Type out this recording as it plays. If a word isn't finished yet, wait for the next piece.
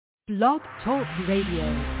Blog Talk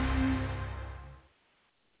Radio.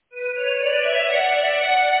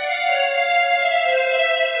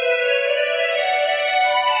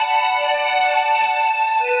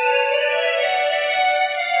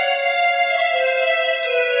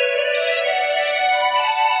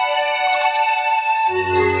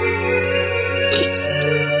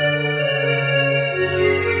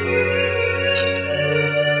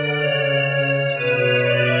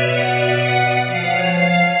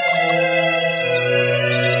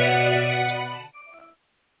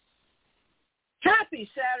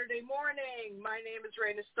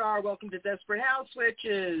 Welcome to Desperate House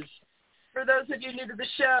Witches. For those of you new to the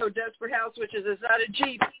show, Desperate House Witches is not a G,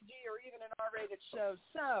 PG, or even an R-rated show.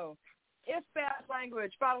 So, if bad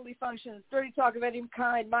language, bodily functions, dirty talk of any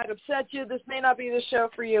kind might upset you, this may not be the show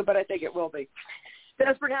for you, but I think it will be.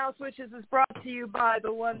 Desperate House Witches is brought to you by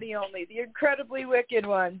the one, the only, the incredibly wicked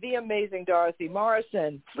one, the amazing Dorothy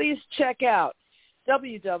Morrison. Please check out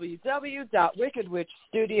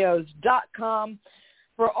www.wickedwitchstudios.com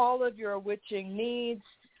for all of your witching needs.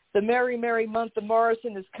 The merry, merry month of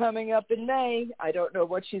Morrison is coming up in May. I don't know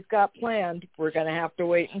what she's got planned. We're going to have to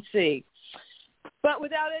wait and see. But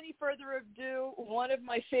without any further ado, one of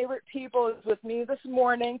my favorite people is with me this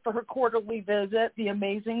morning for her quarterly visit, the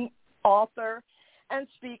amazing author and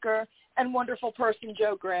speaker and wonderful person,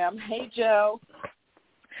 Jo Graham. Hey, Jo.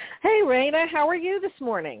 Hey, Raina. How are you this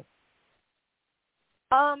morning?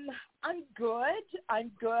 I'm good.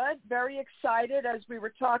 Very excited, as we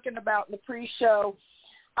were talking about in the pre-show.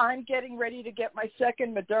 I'm getting ready to get my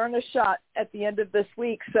second Moderna shot at the end of this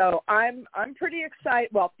week, so I'm pretty excited.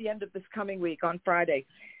 Well, at the end of this coming week on Friday.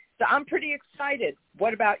 So I'm pretty excited.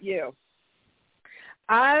 What about you?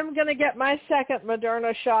 I'm going to get my second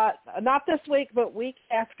Moderna shot, not this week, but week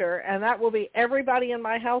after, and that will be everybody in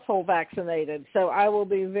my household vaccinated. So I will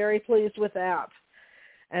be very pleased with that,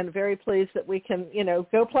 and very pleased that we can,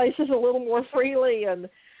 go places a little more freely and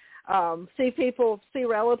see people, see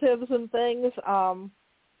relatives and things.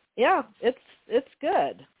 Yeah, it's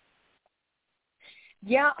good.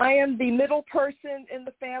 Yeah, I am the middle person in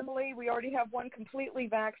the family. We already have one completely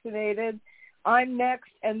vaccinated. I'm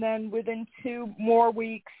next, and then within 2 more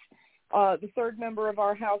weeks, the third member of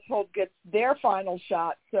our household gets their final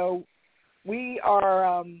shot. So we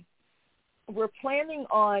are we're planning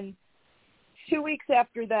on 2 weeks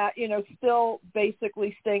after that, still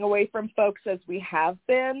basically staying away from folks as we have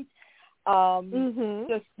been.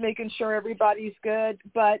 Just making sure everybody's good.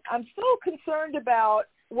 But I'm still concerned about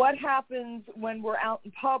what happens when we're out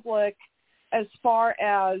in public as far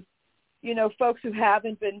as, folks who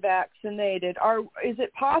haven't been vaccinated. Is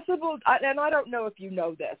it possible, and I don't know if you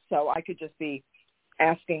know this, so I could just be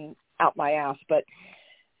asking out my ass, but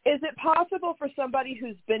is it possible for somebody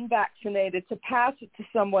who's been vaccinated to pass it to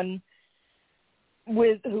someone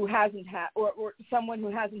who hasn't had, or someone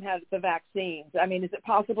who hasn't had the vaccines? I mean, is it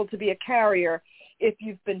possible to be a carrier if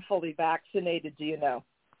you've been fully vaccinated? Do you know?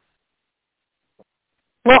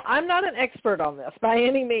 Well, I'm not an expert on this by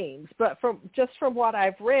any means, but from what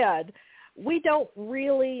I've read, we don't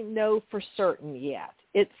really know for certain yet.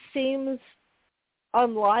 It seems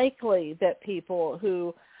unlikely that people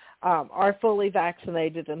who are fully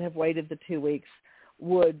vaccinated and have waited the 2 weeks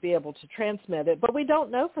would be able to transmit it, but we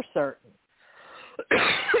don't know for certain.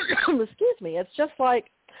 Excuse me. It's just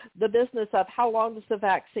like the business of how long does the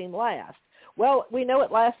vaccine last? Well, we know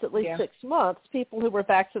it lasts at least 6 months. People who were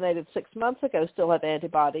vaccinated 6 months ago still have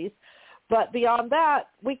antibodies. But beyond that,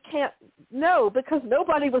 we can't know because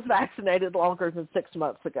nobody was vaccinated longer than 6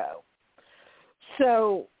 months ago.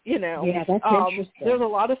 So, that's interesting. There's a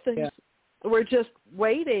lot of things. Yeah. We're just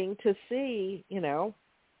waiting to see,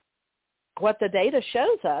 what the data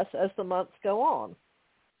shows us as the months go on.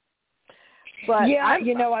 But I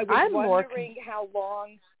was wondering how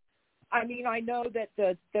long. I mean, I know that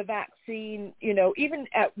the vaccine, even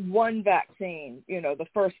at one vaccine, the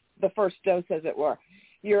first dose, as it were,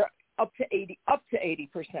 you're up to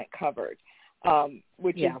 80% covered,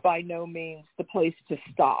 which is by no means the place to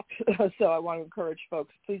stop. So I want to encourage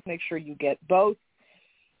folks, please make sure you get both.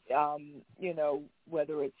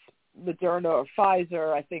 Whether it's Moderna or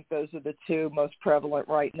Pfizer, I think those are the two most prevalent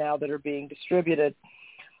right now that are being distributed.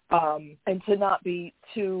 And to not be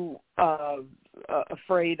too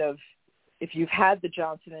afraid of, if you've had the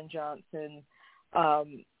Johnson & Johnson,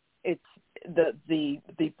 it's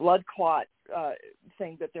the blood clot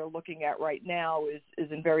thing that they're looking at right now is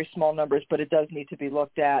in very small numbers, but it does need to be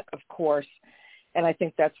looked at, of course. And I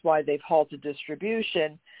think that's why they've halted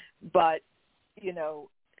distribution. But,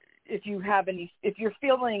 if you're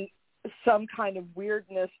feeling some kind of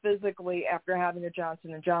weirdness physically after having a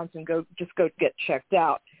Johnson & Johnson, go get checked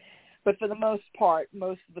out. But for the most part,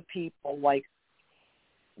 most of the people, like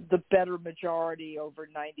the better majority, over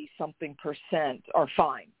 90-something%, are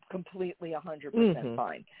fine, completely 100%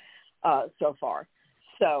 fine so far.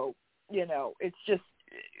 So, it's just,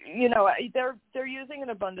 they're using an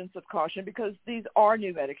abundance of caution because these are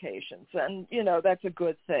new medications, and, that's a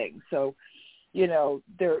good thing. So,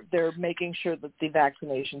 they're making sure that the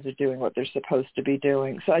vaccinations are doing what they're supposed to be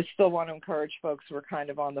doing. So I still want to encourage folks who are kind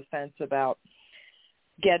of on the fence about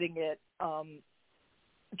getting it,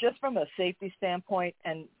 just from a safety standpoint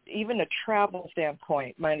and even a travel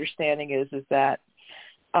standpoint. My understanding is that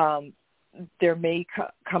there may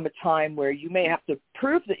come a time where you may have to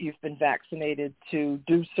prove that you've been vaccinated to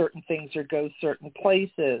do certain things or go certain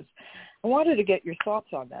places. I wanted to get your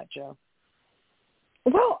thoughts on that, Jo.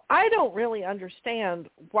 Well, I don't really understand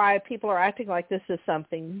why people are acting like this is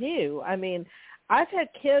something new. I mean, I've had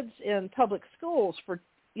kids in public schools for,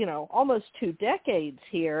 almost 2 decades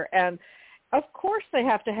here, and of course they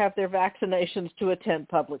have to have their vaccinations to attend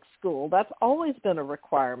public school. That's always been a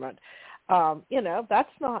requirement. That's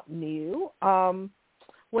not new.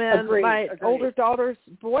 When my older daughter's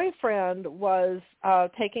boyfriend was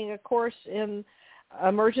taking a course in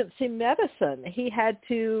emergency medicine, he had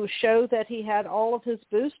to show that he had all of his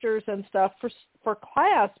boosters and stuff for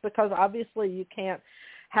class, because obviously you can't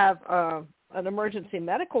have an emergency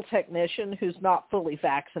medical technician who's not fully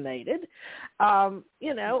vaccinated. Right.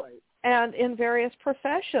 And in various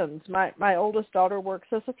professions, my oldest daughter works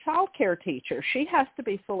as a child care teacher. She has to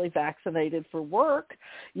be fully vaccinated for work.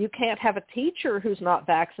 You can't have a teacher who's not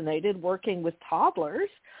vaccinated working with toddlers.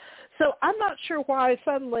 So I'm not sure why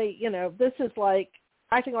suddenly, this is like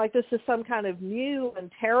acting like this is some kind of new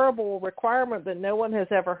and terrible requirement that no one has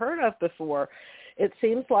ever heard of before. It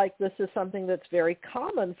seems like this is something that's very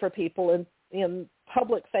common for people in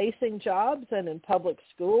public-facing jobs and in public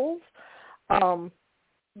schools.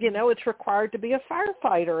 It's required to be a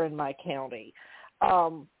firefighter in my county.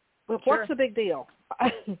 What's the big deal?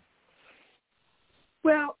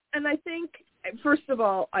 Well, and I think, first of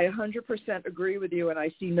all, I 100% agree with you, and I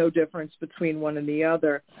see no difference between one and the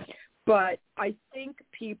other. But I think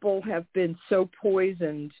people have been so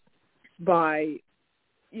poisoned by,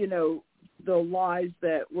 the lies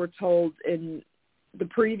that were told in the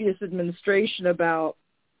previous administration about,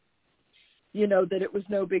 that it was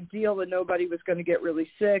no big deal and nobody was going to get really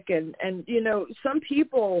sick. And some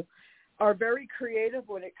people are very creative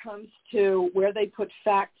when it comes to where they put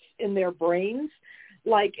facts in their brains.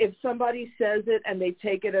 Like if somebody says it and they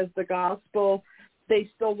take it as the gospel, they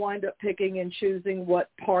still wind up picking and choosing what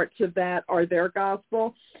parts of that are their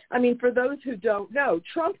gospel. I mean, for those who don't know,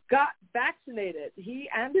 Trump got vaccinated. He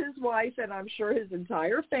and his wife, and I'm sure his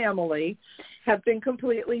entire family, have been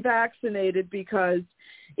completely vaccinated, because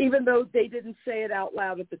even though they didn't say it out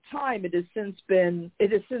loud at the time, it has since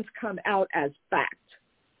come out as fact.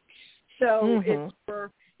 So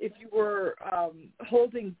if you were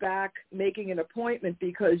holding back making an appointment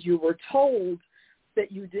because you were told that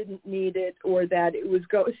you didn't need it, or that it was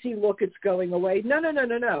it's going away.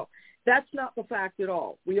 No. That's not the fact at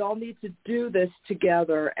all. We all need to do this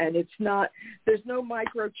together, and there's no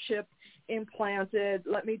microchip implanted.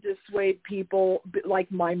 Let me dissuade people like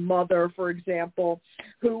my mother, for example,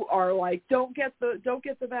 who are like, don't get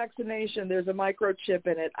the vaccination. There's a microchip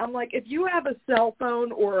in it. I'm like, if you have a cell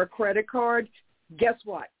phone or a credit card, guess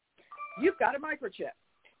what? You've got a microchip.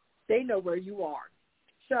 They know where you are.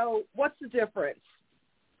 So what's the difference?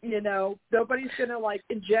 Nobody's going to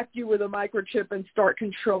inject you with a microchip and start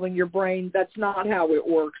controlling your brain. That's not how it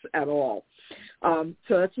works at all. So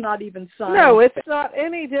that's not even science. No, it's not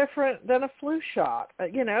any different than a flu shot.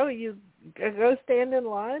 You go stand in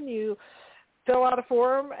line, you fill out a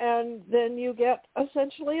form, and then you get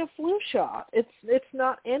essentially a flu shot. It's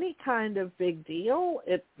not any kind of big deal.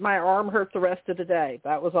 My arm hurt the rest of the day.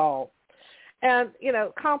 That was all. And,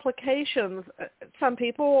 complications, some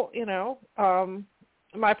people,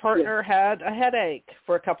 my partner had a headache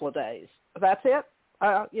for a couple of days. That's it.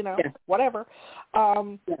 Whatever.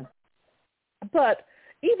 But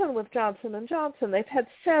even with Johnson & Johnson, they've had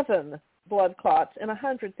 7 blood clots in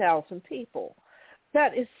 100,000 people.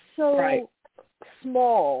 That is so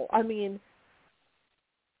small. I mean,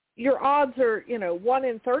 your odds are, 1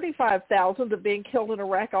 in 35,000 of being killed in a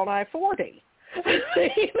wreck on I-40.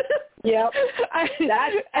 Yep.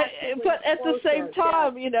 But at the same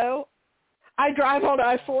time, I drive on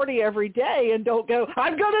I-40 every day and don't go,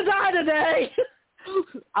 I'm going to die today.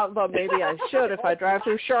 Although maybe I should if I drive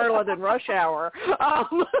through Charlotte in rush hour.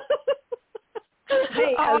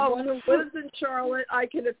 Hey, as one who lives in Charlotte, I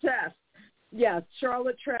can attest. Yes,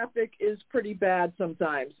 Charlotte traffic is pretty bad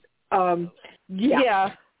sometimes.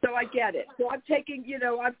 Yeah. So I get it. So I'm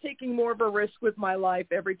taking more of a risk with my life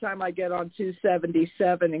every time I get on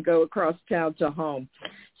 277 and go across town to home.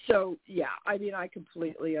 So, yeah, I mean, I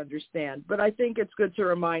completely understand. But I think it's good to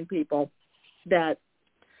remind people that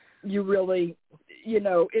you really, in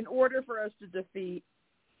order for us to defeat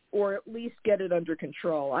or at least get it under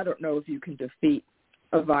control, I don't know if you can defeat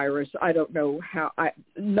a virus. I don't know how.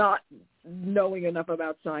 Not knowing enough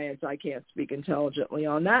about science, I can't speak intelligently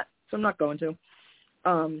on that, so I'm not going to.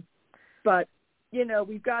 But,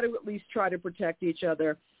 we've got to at least try to protect each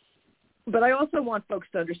other. But I also want folks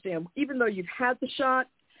to understand, even though you've had the shot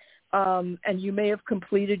and you may have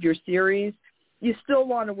completed your series, you still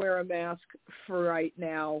want to wear a mask for right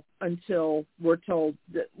now until we're told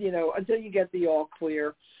that, until you get the all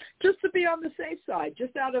clear, just to be on the safe side,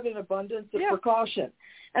 just out of an abundance of precaution.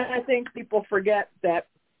 And I think people forget that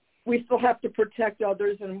we still have to protect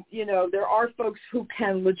others. And, there are folks who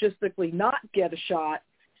can logistically not get a shot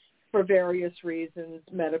for various reasons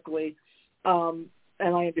medically. And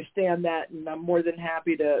I understand that, and I'm more than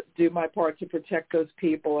happy to do my part to protect those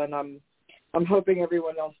people. And I'm hoping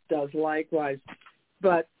everyone else does likewise.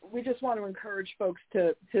 But we just want to encourage folks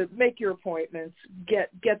to make your appointments,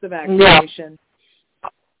 get the vaccination. Yeah.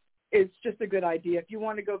 It's just a good idea. If you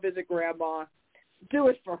want to go visit Grandma, do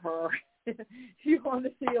it for her. If you want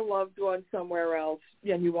to see a loved one somewhere else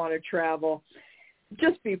and you want to travel,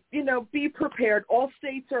 just be prepared. All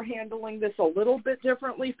states are handling this a little bit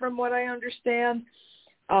differently from what I understand.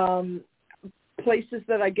 Places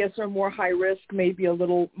that I guess are more high risk may be a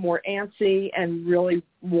little more antsy and really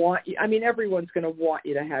want you. I mean, everyone's going to want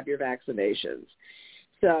you to have your vaccinations.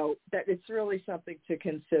 So that it's really something to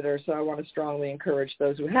consider. So I want to strongly encourage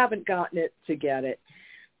those who haven't gotten it to get it.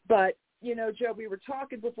 But, Joe, we were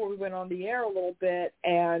talking before we went on the air a little bit,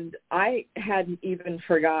 and I hadn't even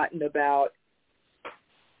forgotten about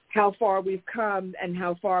how far we've come and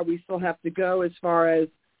how far we still have to go as far as,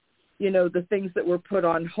 the things that were put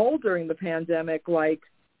on hold during the pandemic, like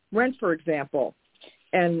rent, for example.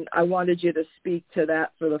 And I wanted you to speak to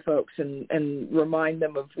that for the folks and remind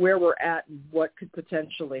them of where we're at and what could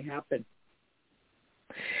potentially happen.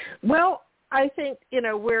 Well, I think,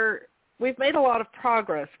 we've made a lot of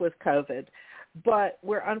progress with COVID, but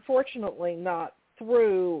we're unfortunately not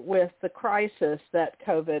through with the crisis that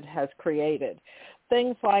COVID has created.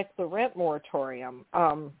 Things like the rent moratorium.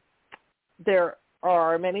 There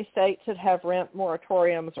are many states that have rent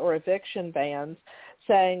moratoriums or eviction bans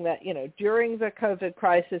saying that, during the COVID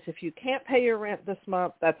crisis, if you can't pay your rent this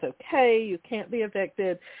month, that's okay. You can't be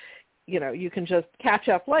evicted. You can just catch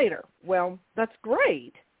up later. Well, that's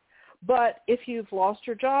great. But if you've lost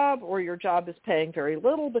your job or your job is paying very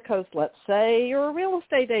little because, let's say, you're a real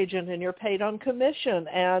estate agent and you're paid on commission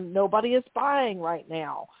and nobody is buying right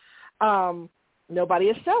now, nobody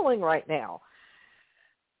is selling right now,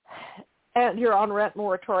 and you're on rent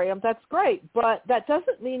moratorium, that's great. But that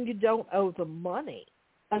doesn't mean you don't owe the money.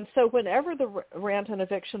 And so whenever the rent and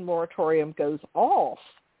eviction moratorium goes off,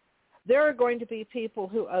 there are going to be people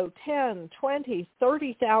who owe $10,000, $20,000,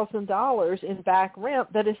 $30,000 in back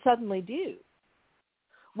rent that is suddenly due.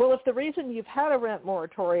 Well, if the reason you've had a rent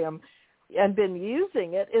moratorium and been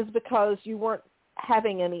using it is because you weren't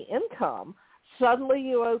having any income, suddenly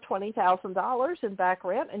you owe $20,000 in back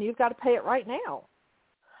rent and you've got to pay it right now.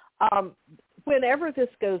 Whenever this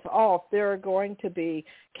goes off, there are going to be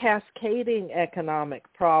cascading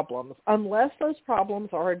economic problems unless those problems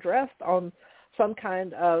are addressed on some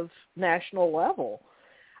kind of national level,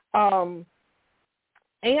 and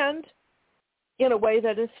in a way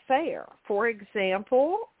that is fair. For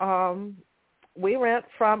example, we rent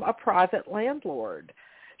from a private landlord.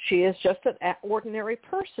 She is just an ordinary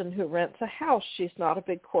person who rents a house. She's not a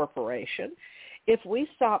big corporation. If we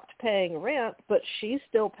stopped paying rent, but she's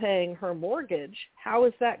still paying her mortgage, how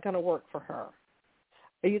is that going to work for her?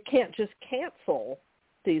 You can't just cancel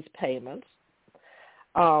these payments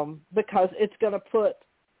because it's going to put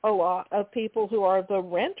a lot of people who are the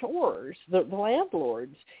renters, the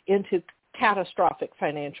landlords, into catastrophic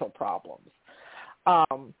financial problems.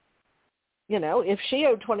 If she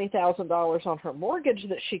owed $20,000 on her mortgage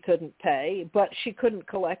that she couldn't pay, but she couldn't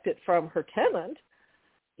collect it from her tenant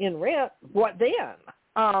in rent, what then?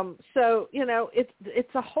 So,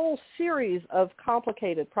 it's a whole series of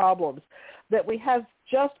complicated problems that we have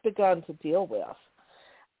just begun to deal with.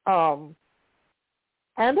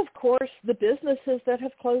 And, of course, the businesses that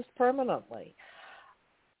have closed permanently.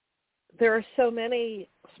 There are so many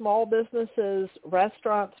small businesses,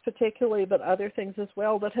 restaurants particularly, but other things as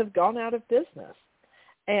well, that have gone out of business.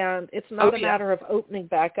 And it's not a matter of opening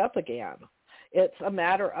back up again. It's a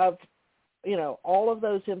matter of, all of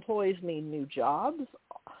those employees need new jobs.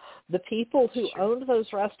 The people who owned those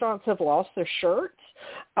restaurants have lost their shirts.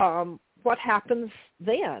 What happens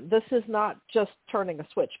then? This is not just turning a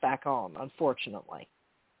switch back on, unfortunately.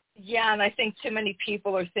 Yeah, and I think too many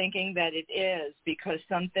people are thinking that it is, because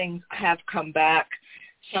some things have come back,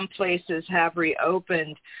 some places have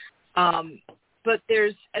reopened, but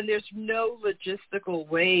there's no logistical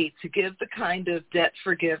way to give the kind of debt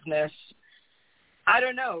forgiveness. I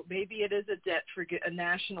don't know. Maybe it is a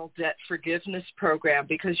national debt forgiveness program,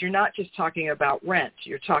 because you're not just talking about rent.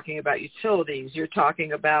 You're talking about utilities. You're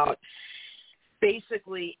talking about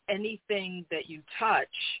basically anything that you touch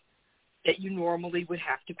that you normally would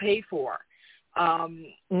have to pay for.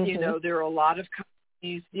 You know, there are a lot of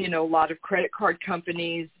companies, a lot of credit card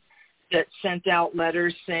companies that sent out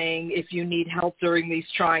letters saying, if you need help during these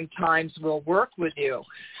trying times, we'll work with you.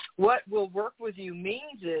 What will work with you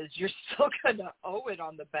means is you're still going to owe it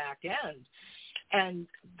on the back end. And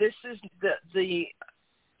this is the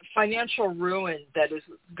financial ruin that is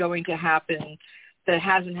going to happen that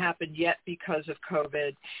hasn't happened yet because of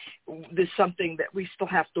COVID. This is something that we still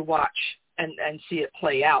have to watch and see it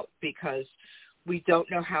play out, because we don't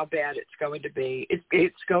know how bad it's going to be.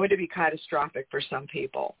 It's going to be catastrophic for some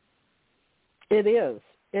people. It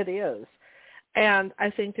is. And I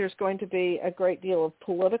think there's going to be a great deal of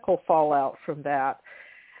political fallout from that.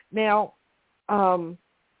 Now,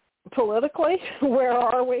 politically, where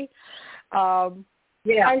are we?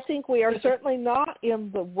 I think we are certainly not in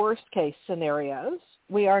the worst-case scenarios.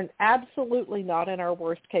 We are absolutely not in our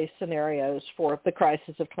worst-case scenarios for the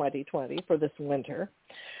crisis of 2020, for this winter.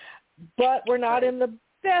 But we're not in the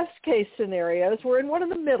best-case scenarios. We're in one of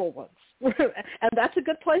the middle ones. And that's a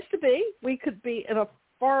good place to be. We could be in a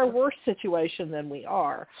far worse situation than we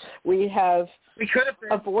are. We could have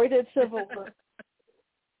avoided civil.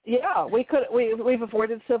 Yeah, we've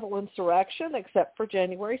avoided civil insurrection except for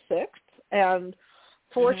January 6th, and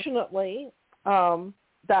fortunately,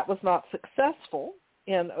 that was not successful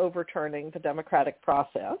in overturning the democratic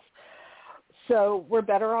process. So we're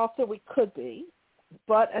better off than we could be,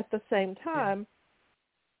 but at the same time,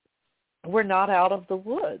 we're not out of the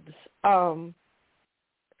woods.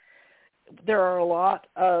 There are a lot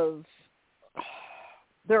of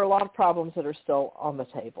problems that are still on the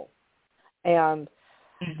table, and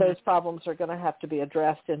those problems are going to have to be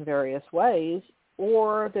addressed in various ways,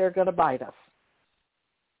 or they're going to bite us.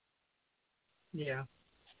 Yeah.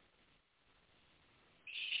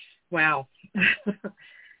 Wow.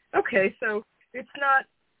 Okay, so it's not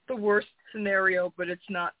the worst scenario, but it's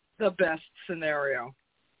not the best scenario.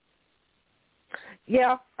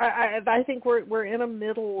 Yeah, I think we're in a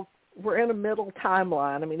middle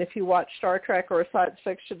timeline. I mean, if you watch Star Trek or a science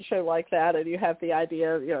fiction show like that, and you have the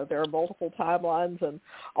idea, there are multiple timelines and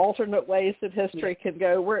alternate ways that history can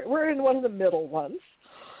go, we're in one of the middle ones.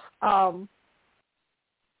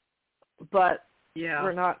 But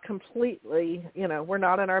we're not completely, we're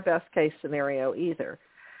not in our best case scenario either.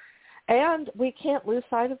 And we can't lose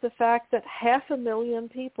sight of the fact that 500,000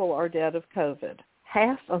 people are dead of COVID.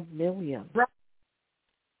 500,000. Right.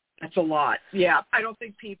 That's a lot. Yeah. I don't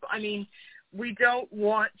think we don't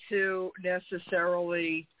want to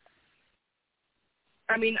necessarily,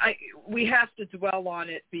 we have to dwell on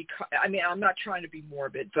it because, I'm not trying to be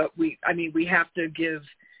morbid, but we have to give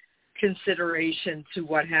consideration to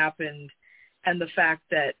what happened and the fact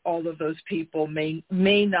that all of those people may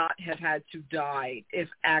not have had to die if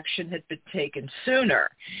action had been taken sooner.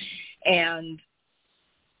 And,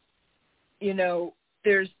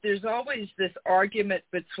 there's always this argument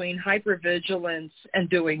between hypervigilance and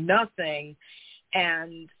doing nothing,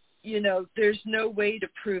 and, there's no way to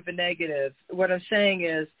prove a negative. What I'm saying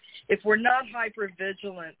is, if we're not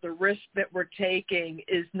hypervigilant, the risk that we're taking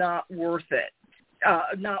is not worth it.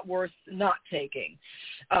 Not worth not taking.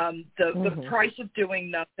 The price of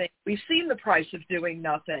doing nothing, we've seen the price of doing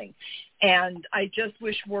nothing. And I just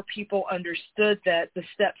wish more people understood that the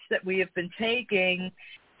steps that we have been taking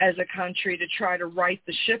as a country to try to right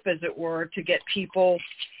the ship, as it were, to get people,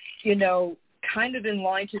 kind of in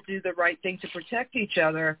line to do the right thing to protect each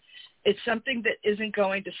other, it's something that isn't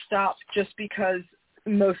going to stop just because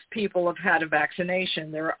most people have had a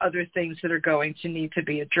vaccination. There are other things that are going to need to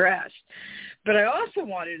be addressed. But I also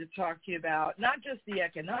wanted to talk to you about not just the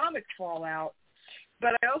economic fallout,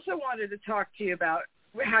 but I also wanted to talk to you about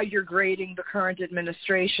how you're grading the current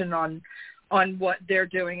administration on what they're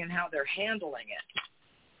doing and how they're handling it.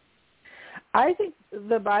 I think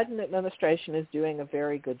the Biden administration is doing a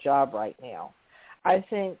very good job right now. I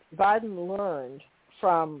think Biden learned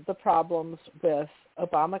from the problems with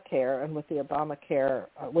Obamacare and with the Obamacare,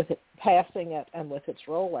 with it passing it and with its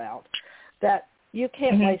rollout, that you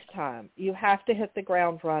can't waste time. You have to hit the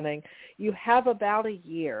ground running. You have about a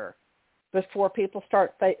year before people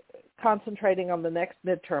start concentrating on the next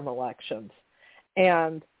midterm elections.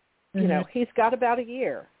 And, you know, he's got about a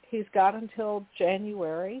year. He's got until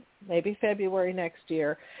January, maybe February next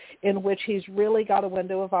year, in which he's really got a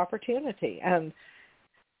window of opportunity. And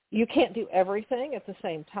you can't do everything at the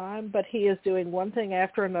same time, but he is doing one thing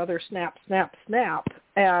after another, snap, snap, snap.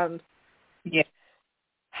 And yeah,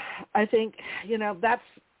 I think, you know,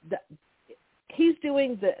 he's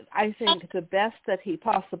doing I think the best that he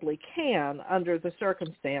possibly can under the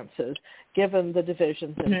circumstances, given the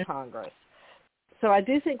divisions in Congress. So I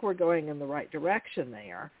do think we're going in the right direction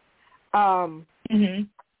there.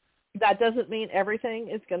 That doesn't mean everything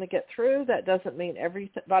is going to get through. That doesn't mean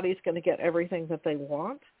everybody's going to get everything that they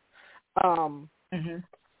want.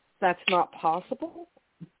 That's not possible,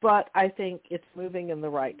 but I think it's moving in the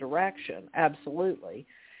right direction, absolutely.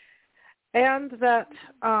 And that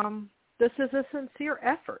this is a sincere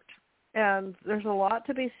effort, and there's a lot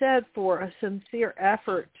to be said for a sincere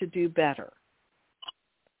effort to do better.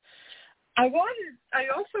 I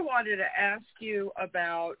also wanted to ask you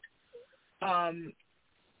about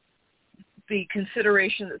the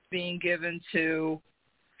consideration that's being given to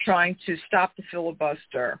trying to stop the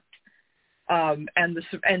filibuster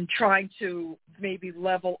and trying to maybe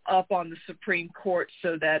level up on the Supreme Court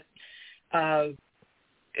so that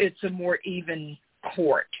it's a more even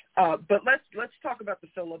court. But let's talk about the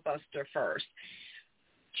filibuster first.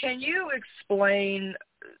 Can you explain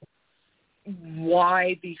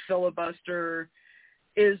why the filibuster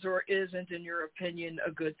is or isn't, in your opinion,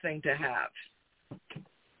 a good thing to have?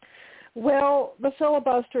 Well, the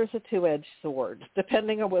filibuster is a two-edged sword,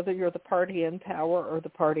 depending on whether you're the party in power or the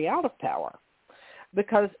party out of power,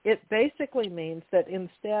 because it basically means that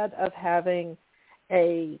instead of having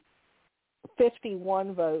a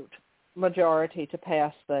 51-vote majority to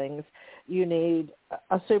pass things, you need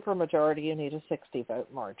a supermajority, you need a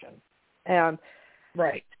 60-vote margin. And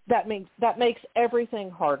right. That makes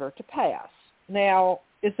everything harder to pass. Now,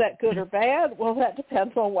 is that good or bad? Well, that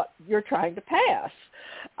depends on what you're trying to pass.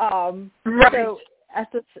 Right. So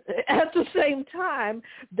at the same time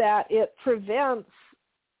that it prevents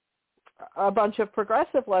a bunch of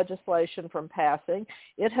progressive legislation from passing,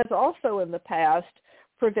 it has also in the past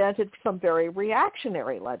prevented some very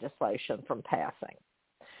reactionary legislation from passing.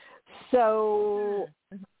 So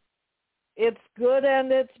it's good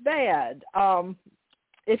and it's bad.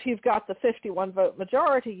 If you've got the 51-vote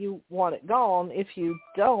majority, you want it gone. If you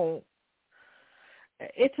don't,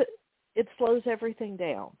 it slows everything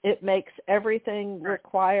down. It makes everything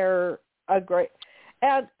require a great,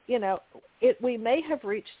 and you know, we may have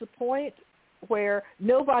reached the point where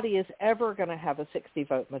nobody is ever going to have a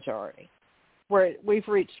 60-vote majority, where we've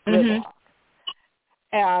reached gridlock,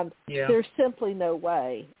 and there's simply no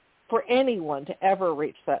way for anyone to ever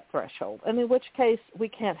reach that threshold, and in which case we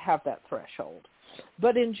can't have that threshold.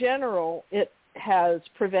 But in general, it has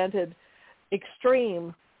prevented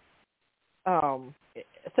extreme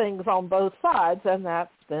things on both sides, and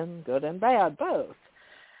that's been good and bad both.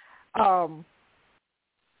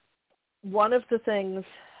 One of the things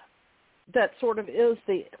that sort of is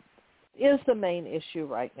the main issue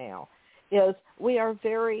right now is we are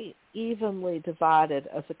very evenly divided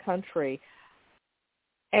as a country,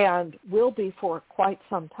 and will be for quite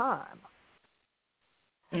some time.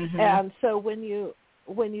 And so when you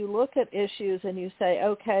look at issues and you say,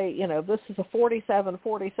 okay, you know, this is a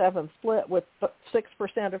 47-47 split with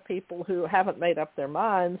 6% of people who haven't made up their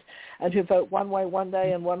minds and who vote one way one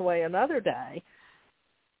day and one way another day,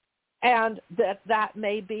 and that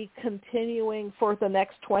may be continuing for the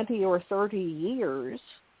next 20 or 30 years,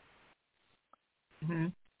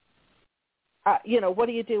 you know, what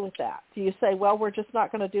do you do with that? Do you say, well, we're just not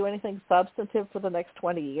going to do anything substantive for the next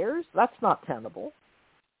 20 years? That's not tenable.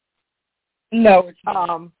 No, it's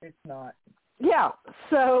not. It's not. Yeah.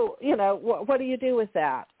 So, you know, what do you do with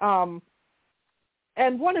that?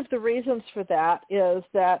 And one of the reasons for that is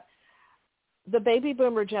that the baby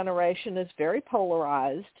boomer generation is very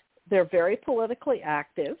polarized. They're very politically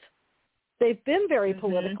active. They've been very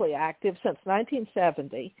politically active since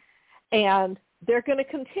 1970, and they're going to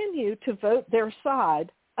continue to vote their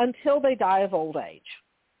side until they die of old age.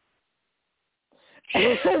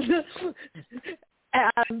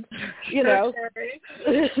 And you know,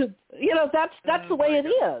 that's the way it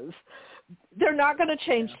is. They're not going to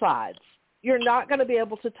change sides. You're not going to be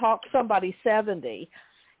able to talk somebody 70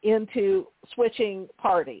 into switching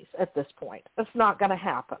parties at this point. That's not going to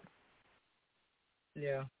happen.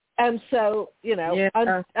 Yeah. And so, you know,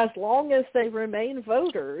 as long as they remain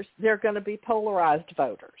voters, they're going to be polarized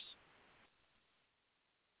voters.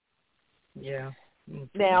 Yeah.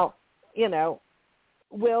 Now, you know,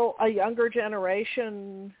 will a younger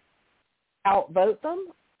generation outvote them?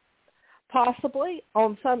 Possibly.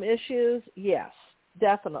 On some issues, yes,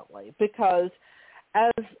 definitely, because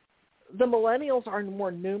as the millennials are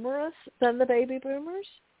more numerous than the baby boomers,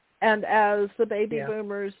 and as the baby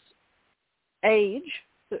boomers age,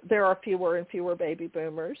 there are fewer and fewer baby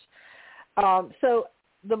boomers. So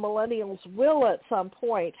the millennials will at some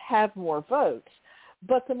point have more votes,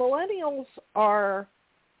 but the millennials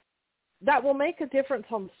that will make a difference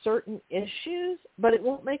on certain issues, but it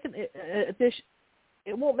won't make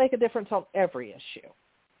it won't make a difference on every issue.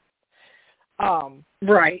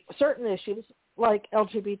 Right. Certain issues like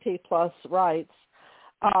LGBT plus rights,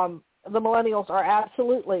 the millennials are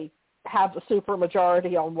absolutely have a super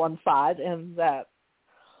majority on one side, and that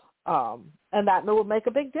will make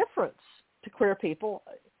a big difference to queer people.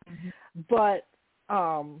 Mm-hmm. But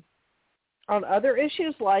on other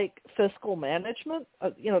issues like fiscal management,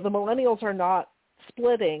 the millennials are not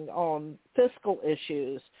splitting on fiscal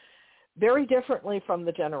issues very differently from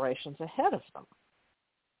the generations ahead of them.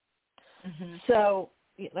 Mm-hmm. So,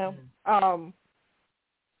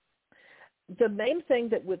 the main thing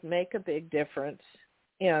that would make a big difference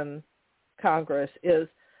in Congress is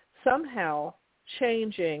somehow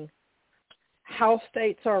changing how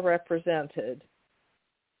states are represented,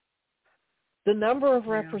 the number of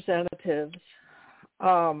representatives.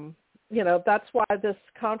 That's why this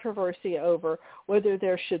controversy over whether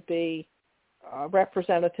there should be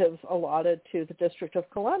representatives allotted to the District of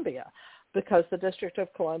Columbia, because the District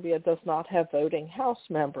of Columbia does not have voting House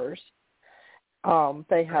members.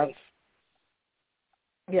 They have,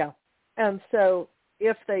 and so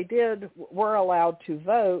if they were allowed to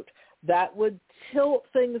vote, that would tilt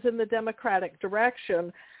things in the Democratic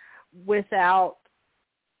direction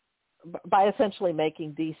by essentially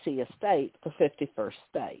making D.C. a state, the 51st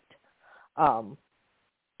state.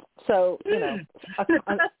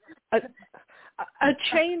 A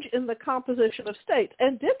change in the composition of states.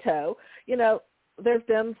 And ditto, there's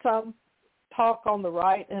been some talk on the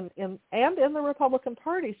right and in the Republican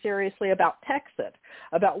Party seriously about Texas,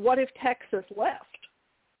 about what if Texas left.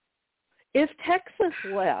 If Texas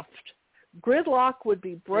left, gridlock would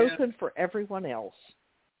be broken for everyone else.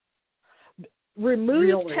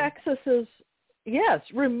 Remove Texas's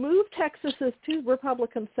 2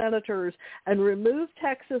 Republican senators and remove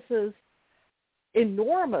Texas's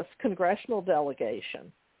enormous congressional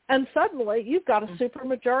delegation, and suddenly you've got a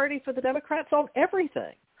supermajority for the Democrats on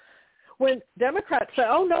everything. When Democrats say,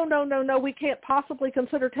 oh, no, we can't possibly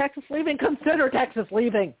consider Texas leaving, consider Texas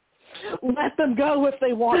leaving. Let them go if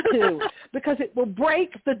they want to, because it will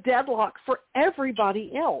break the deadlock for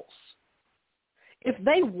everybody else. If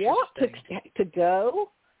they want to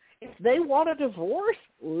go, if they want a divorce,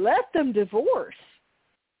 let them divorce.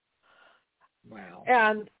 Wow.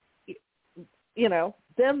 And,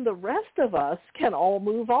 then the rest of us can all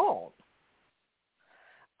move on.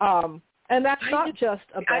 And that's not just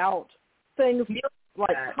about things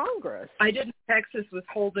like Congress. I didn't know Texas was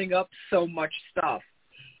holding up so much stuff.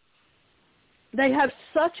 They have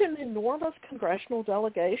such an enormous congressional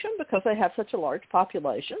delegation because they have such a large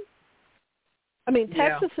population. I mean,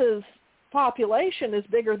 Texas's population is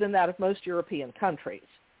bigger than that of most European countries,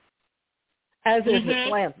 as is its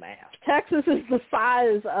landmass. Texas is the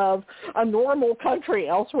size of a normal country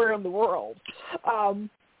elsewhere in the world. And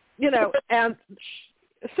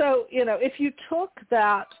so, if you took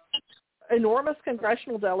that enormous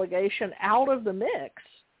congressional delegation out of the mix,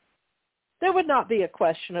 there would not be a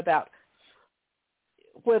question about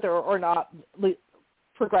whether or not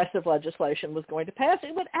progressive legislation was going to pass.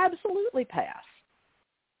 It would absolutely pass.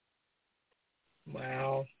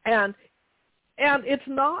 Wow. And it's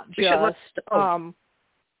not just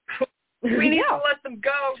we need to let them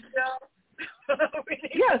go.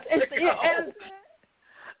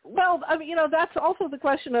 That's also the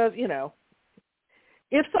question of,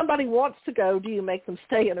 if somebody wants to go, do you make them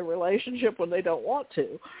stay in a relationship when they don't want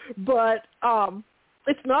to? But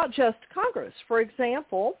it's not just Congress. For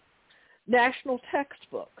example, national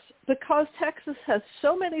textbooks. Because Texas has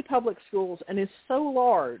so many public schools and is so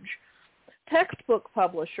large, textbook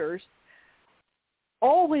publishers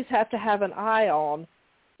always have to have an eye on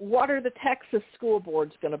what are the Texas school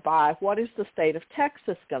boards going to buy, what is the state of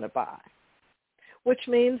Texas going to buy, which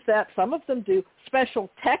means that some of them do special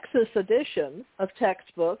Texas editions of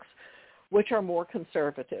textbooks, which are more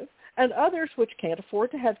conservative, and others, which can't afford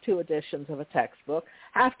to have 2 editions of a textbook,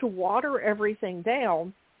 have to water everything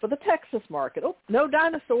down for the Texas market. Oh, no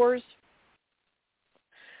dinosaurs.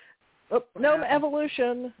 Oh, no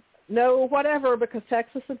evolution. No whatever, because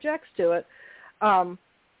Texas objects to it. I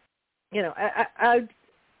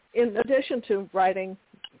in addition to writing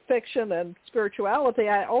fiction and spirituality,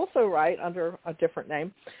 I also write under a different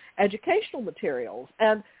name educational materials.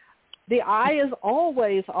 And the eye is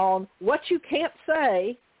always on what you can't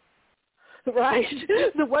say, right?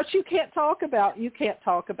 What you can't talk about. You can't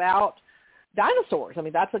talk about dinosaurs. I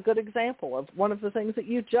mean, that's a good example of one of the things that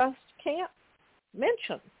you just can't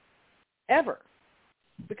mention ever,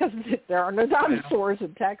 because there are no dinosaurs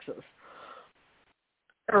in Texas.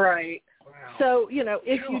 Right. Wow. So,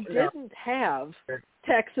 if you didn't have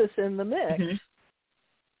Texas in the mix,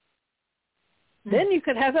 then you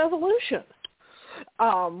could have evolution.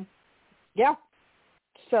 Yeah.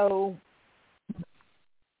 So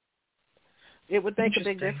it would make a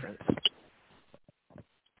big difference.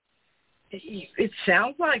 It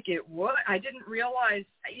sounds like it would. I didn't realize,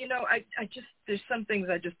 I just, there's some things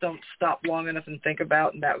I just don't stop long enough and think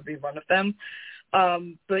about, and that would be one of them.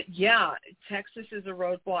 But yeah, Texas is a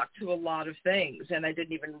roadblock to a lot of things, and I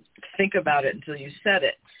didn't even think about it until you said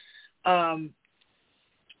it.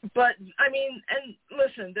 But I mean, and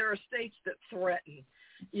listen, there are states that threaten,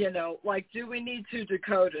 like, do we need 2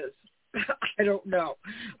 Dakotas? I don't know.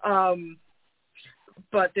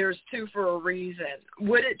 But there's 2 for a reason.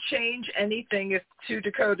 Would it change anything if 2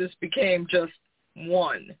 Dakotas became just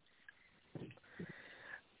 1?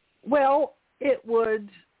 Well, it would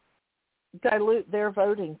dilute their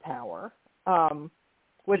voting power,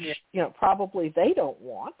 which, probably they don't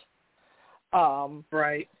want.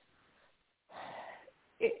 Right.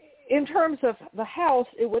 In terms of the House,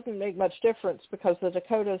 it wouldn't make much difference because the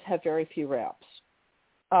Dakotas have very few reps.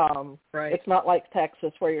 Right. It's not like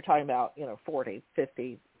Texas where you're talking about, 40,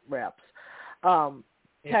 50 reps.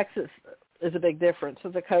 Texas is a big difference.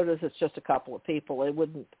 The Dakotas, it's just a couple of people. It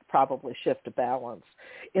wouldn't probably shift a balance.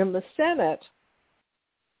 In the Senate,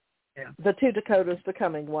 the 2 Dakotas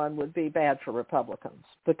becoming 1 would be bad for Republicans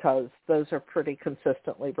because those are pretty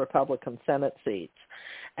consistently Republican Senate seats.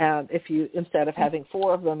 And if you, instead of having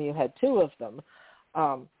 4 of them, you had 2 of them,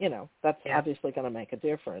 that's obviously going to make a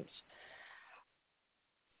difference.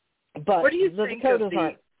 But what do you the think Dakotas of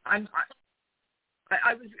the? I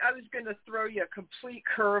was going to throw you a complete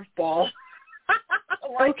curveball.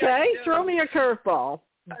 Okay, throw me a curveball.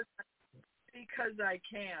 Because I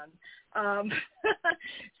can.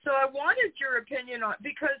 So I wanted your opinion on,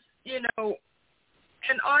 because, and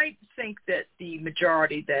I think that the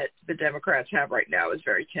majority that the Democrats have right now is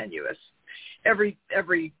very tenuous. Every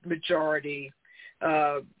majority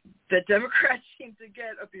that Democrats seem to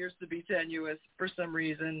get appears to be tenuous for some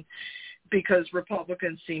reason, because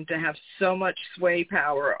Republicans seem to have so much sway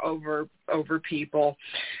power over people.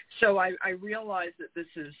 So I realize that this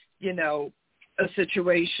is, a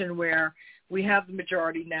situation where we have the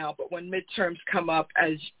majority now, but when midterms come up,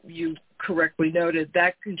 as you correctly noted,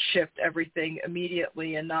 that can shift everything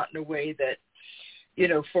immediately and not in a way that,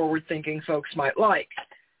 forward-thinking folks might like.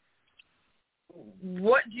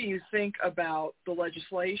 What do you think about the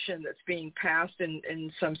legislation that's being passed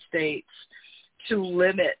in some states to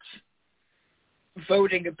limit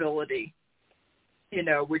voting ability,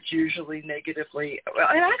 which usually negatively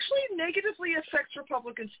affects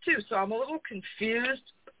Republicans too. So I'm a little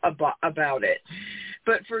confused about it.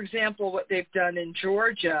 But for example, what they've done in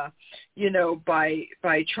Georgia,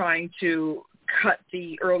 by trying to cut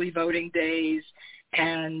the early voting days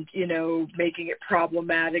and, making it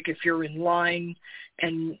problematic if you're in line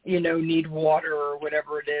and, need water or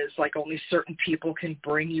whatever it is, like only certain people can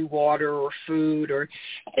bring you water or food, or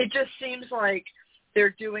it just seems like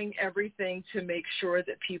they're doing everything to make sure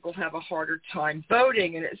that people have a harder time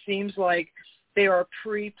voting. And it seems like they are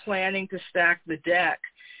pre-planning to stack the deck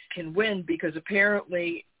and win, because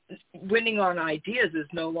apparently winning on ideas is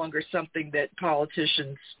no longer something that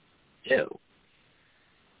politicians do.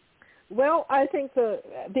 Well, I think the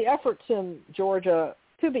efforts in Georgia,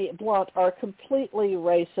 to be blunt, are completely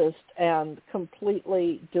racist and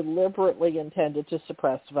completely deliberately intended to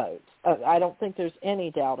suppress votes. I don't think there's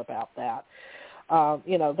any doubt about that.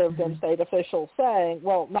 There have been state officials saying,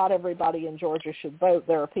 well, not everybody in Georgia should vote.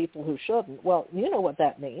 There are people who shouldn't. Well, you know what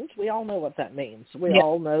that means. We all know what that means. We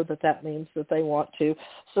all know that means that they want to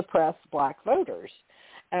suppress black voters.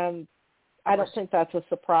 And I don't think that's a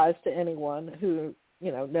surprise to anyone who,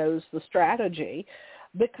 knows the strategy,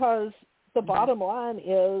 because the bottom line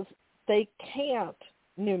is they can't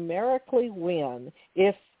numerically win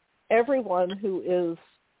if everyone who is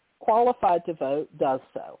qualified to vote does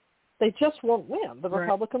so. They just won't win. The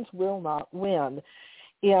Republicans will not win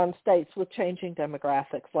in states with changing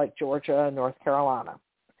demographics like Georgia and North Carolina.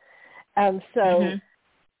 And so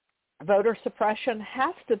voter suppression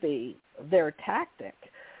has to be their tactic,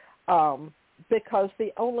 because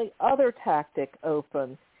the only other tactic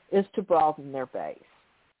open is to broaden their base.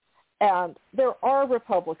 And there are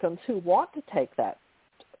Republicans who want to take that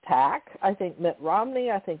attack. I think Mitt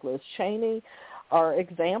Romney, I think Liz Cheney are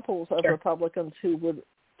examples of Republicans who would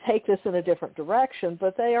take this in a different direction,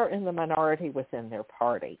 but they are in the minority within their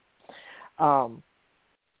party.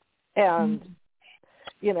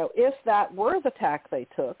 You know, if that were the tack they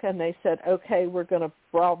took and they said, okay, we're going to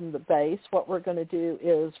broaden the base, what we're going to do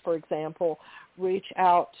is, for example, reach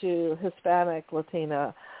out to Hispanic,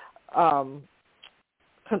 Latina,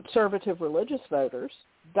 conservative religious voters,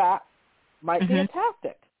 that might be a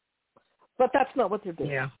tactic. But that's not what they're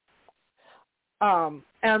doing. Yeah.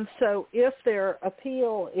 And so if their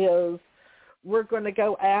appeal is we're going to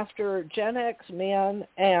go after Gen X men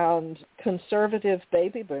and conservative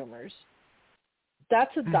baby boomers,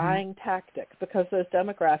 that's a dying tactic because those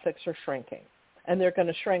demographics are shrinking, and they're going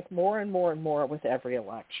to shrink more and more and more with every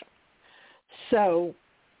election. So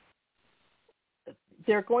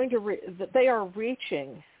they're going to they are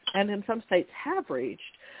reaching, and in some states have reached,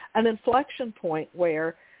 an inflection point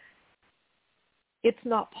where it's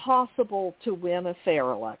not possible to win a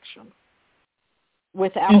fair election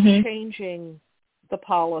without changing the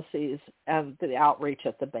policies and the outreach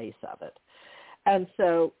at the base of it. And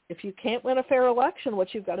so if you can't win a fair election,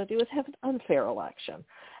 what you've got to do is have an unfair election.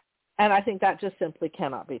 And I think that just simply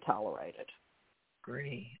cannot be tolerated.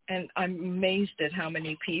 Agree. And I'm amazed at how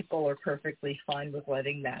many people are perfectly fine with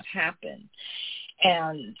letting that happen.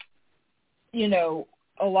 And, you know,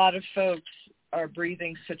 a lot of folks are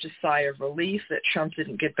breathing such a sigh of relief that Trump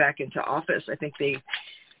didn't get back into office. I think they,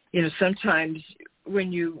 you know, sometimes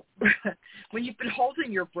when you've been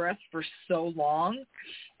holding your breath for so long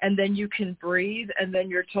and then you can breathe and then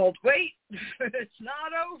you're told, wait, it's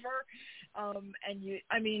not over.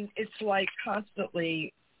 It's like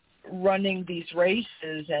constantly running these races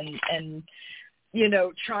and, you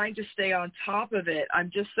know, trying to stay on top of it.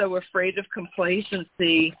 I'm just so afraid of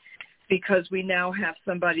complacency because we now have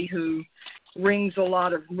somebody who rings a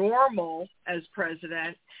lot of normal as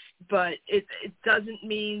president, but it doesn't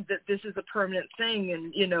mean that this is a permanent thing.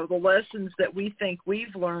 And, you know, the lessons that we think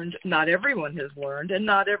we've learned, not everyone has learned and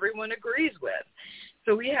not everyone agrees with.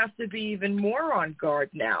 So we have to be even more on guard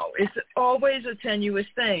now. It's always a tenuous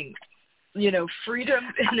thing. You know, freedom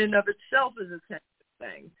in and of itself is a tenuous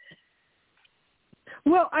thing.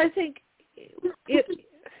 Well, I think it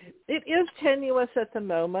is tenuous at the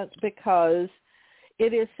moment because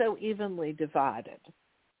it is so evenly divided.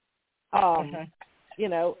 You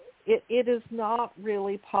know, it is not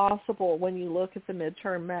really possible when you look at the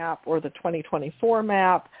midterm map or the 2024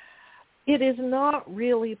 map. It is not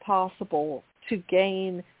really possible to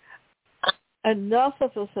gain enough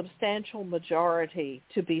of a substantial majority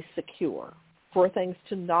to be secure, for things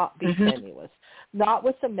to not be tenuous, not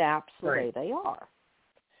with the maps the way they are.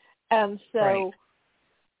 And so,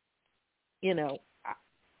 you know,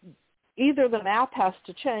 either the map has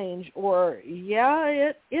to change or,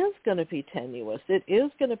 it is going to be tenuous. It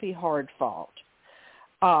is going to be hard fought.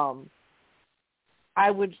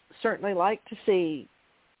 I would certainly like to see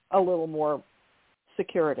a little more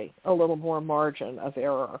security, a little more margin of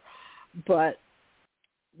error. But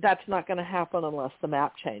that's not going to happen unless the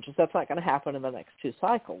map changes. That's not going to happen in the next two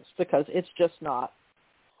cycles because it's just not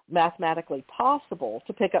mathematically possible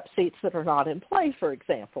to pick up seats that are not in play, for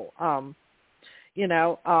example.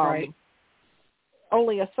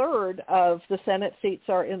 Only a third of the Senate seats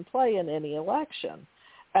are in play in any election.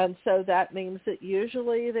 And so that means that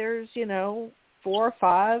usually there's, 4 or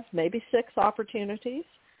 5, maybe 6 opportunities.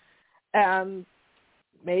 And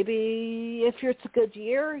maybe if it's a good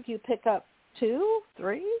year, you pick up 2,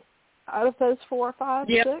 3 out of those 4, 5,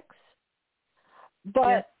 6.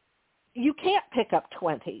 But you can't pick up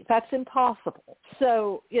 20. That's impossible.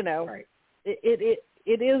 So, it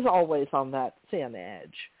is always on that thin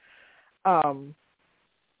edge.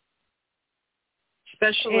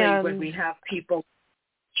 Especially when we have people,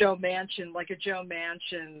 Joe Manchin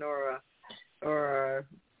or a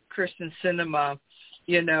Kristen Sinema,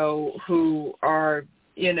 who are,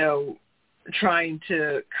 trying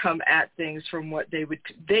to come at things from what they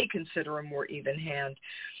consider a more even hand.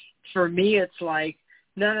 For me, it's like,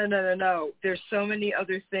 no. There's so many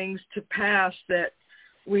other things to pass that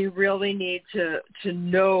we really need to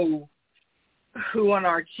know who on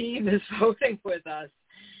our team is voting with us.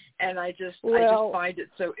 And I just find it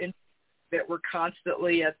so interesting that we're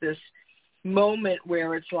constantly at this moment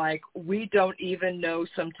where it's like we don't even know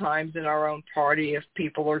sometimes in our own party if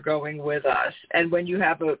people are going with us. And when you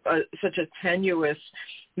have such a tenuous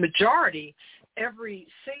majority, every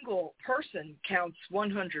single person counts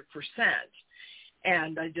 100%.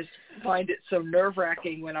 And I just find it so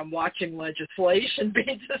nerve-wracking when I'm watching legislation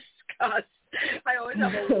being discussed. I always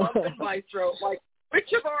have a lump in my throat, like,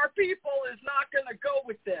 which of our people is not going to go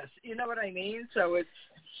with this? You know what I mean? So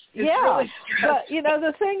It's yeah, really but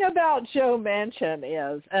the thing about Joe Manchin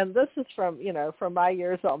is, and this is from my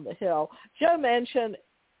years on the Hill, Joe Manchin,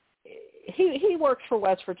 he works for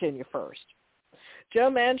West Virginia first. Joe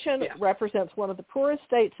Manchin represents one of the poorest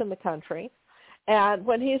states in the country, and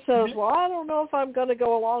when he says, well, I don't know if I'm going to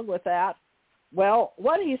go along with that, well,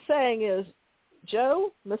 what he's saying is,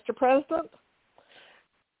 Joe, Mr. President,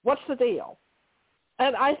 what's the deal?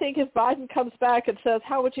 And I think if Biden comes back and says,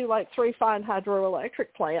 how would you like 3 fine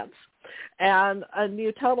hydroelectric plants and a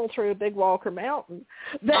new tunnel through Big Walker Mountain,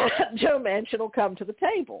 then Joe Manchin will come to the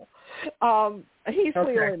table. He's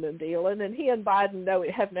wheeling and dealing, and he and Biden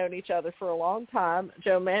have known each other for a long time.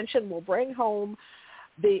 Joe Manchin will bring home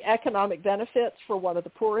the economic benefits for one of the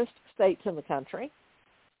poorest states in the country,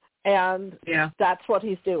 and that's what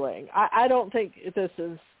he's doing. I don't think this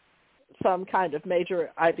is some kind of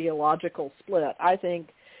major ideological split. I think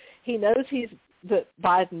he knows that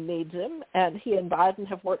Biden needs him, and he and Biden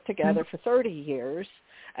have worked together for 30 years,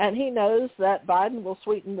 and he knows that Biden will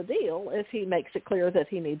sweeten the deal if he makes it clear that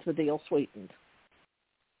he needs the deal sweetened.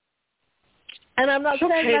 And I'm not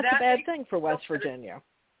saying that's a bad thing for West Virginia.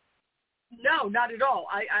 No, not at all.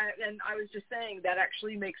 I was just saying that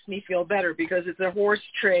actually makes me feel better because it's a horse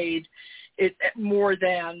trade more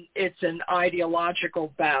than it's an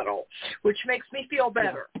ideological battle, which makes me feel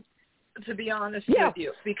better, to be honest with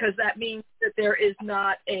you, because that means that there is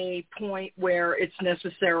not a point where it's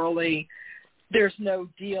necessarily there's no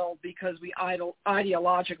deal because we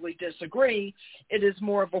ideologically disagree. It is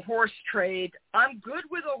more of a horse trade. I'm good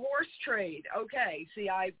with a horse trade. Okay. See,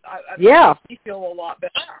 I feel a lot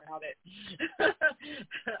better about it.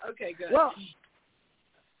 Okay, good. Well,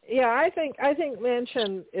 I think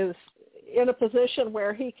Manchin is in a position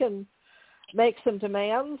where he can make some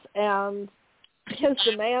demands, and his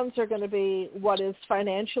demands are going to be what is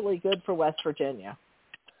financially good for West Virginia.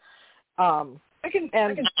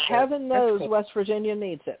 Heaven knows West Virginia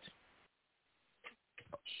needs it.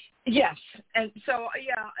 Yes. And so,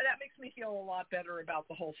 that makes me feel a lot better about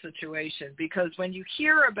the whole situation, because when you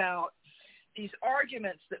hear about these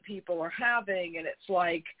arguments that people are having, and it's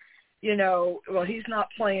like, well, he's not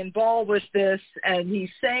playing ball with this, and he's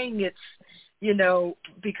saying it's,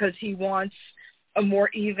 because he wants a more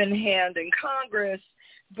even hand in Congress,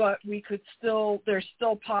 but there's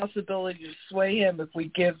still possibility to sway him if we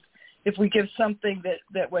give something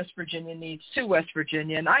that West Virginia needs to West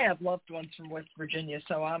Virginia. And I have loved ones from West Virginia,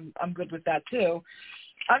 so I'm good with that too.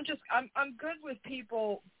 I'm good with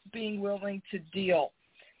people being willing to deal.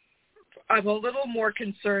 I'm a little more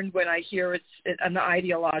concerned when I hear it's an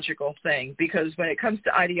ideological thing, because when it comes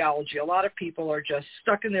to ideology, a lot of people are just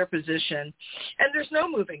stuck in their position, and there's no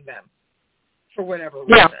moving them for whatever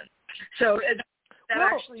reason. So that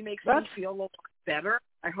actually makes me feel a lot better.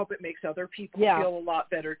 I hope it makes other people feel a lot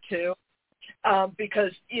better too,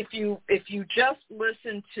 because if you just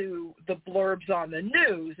listen to the blurbs on the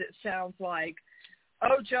news, it sounds like,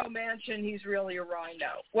 oh, Joe Manchin, he's really a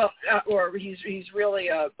rhino. Well, or he's really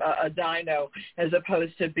a dino, as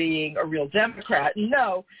opposed to being a real Democrat.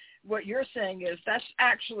 No, what you're saying is that's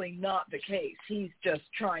actually not the case. He's just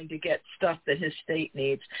trying to get stuff that his state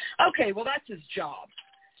needs. Okay, well, that's his job.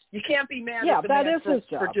 You can't be mad at the man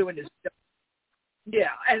for doing his job. Yeah,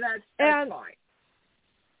 and that's fine.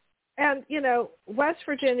 And, West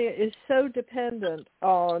Virginia is so dependent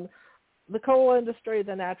on the coal industry,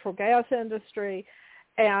 the natural gas industry,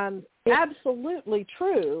 and absolutely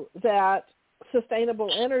true that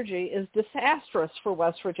sustainable energy is disastrous for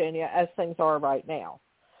West Virginia as things are right now.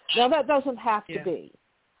 Now, that doesn't have to be,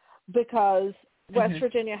 because West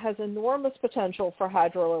Virginia has enormous potential for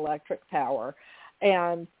hydroelectric power,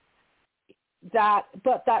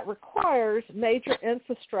 but that requires major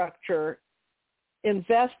infrastructure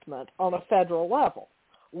investment on a federal level.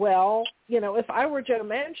 Well, if I were Joe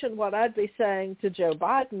Manchin, what I'd be saying to Joe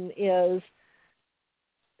Biden is,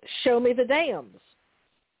 show me the dams.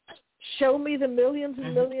 Show me the millions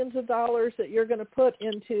and millions of dollars that you're going to put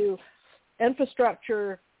into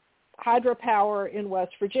infrastructure, hydropower in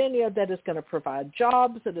West Virginia that is going to provide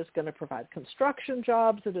jobs, that is going to provide construction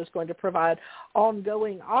jobs, that is going to provide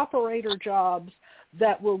ongoing operator jobs,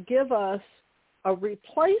 that will give us a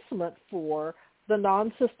replacement for the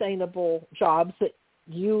non-sustainable jobs that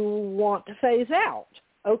you want to phase out.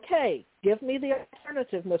 Okay, give me the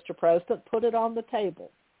alternative, Mr. President. Put it on the table,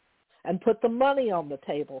 and put the money on the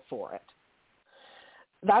table for it.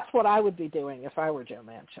 That's what I would be doing if I were Joe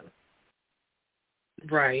Manchin.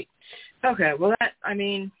 Right. Okay. Well,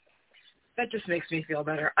 that just makes me feel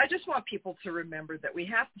better. I just want people to remember that we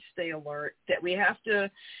have to stay alert, that we have to,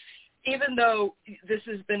 even though this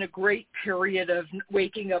has been a great period of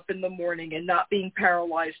waking up in the morning and not being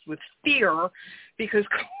paralyzed with fear, because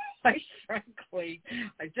quite frankly,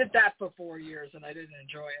 I did that for 4 years and I didn't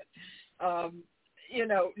enjoy it.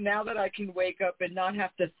 Now that I can wake up and not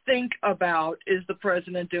have to think about, is the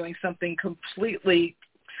president doing something completely,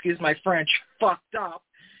 excuse my French, fucked up,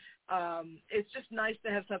 it's just nice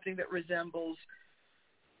to have something that resembles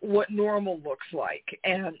what normal looks like.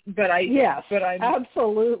 But I'm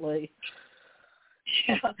absolutely.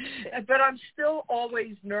 Yeah, but I'm still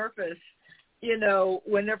always nervous,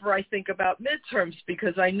 whenever I think about midterms,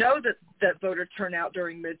 because I know that voter turnout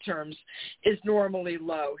during midterms is normally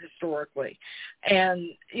low historically.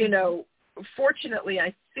 And, fortunately,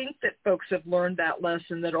 I think that folks have learned that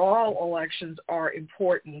lesson, that all elections are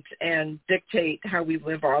important and dictate how we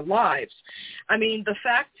live our lives. I mean, the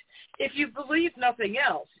fact, if you believe nothing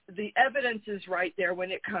else, the evidence is right there when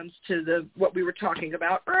it comes to what we were talking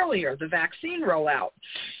about earlier, the vaccine rollout.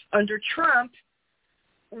 Under Trump,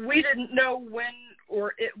 we didn't know when,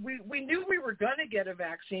 we knew we were going to get a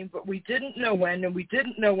vaccine, but we didn't know when, and we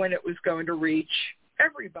didn't know when it was going to reach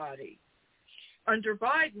everybody. Under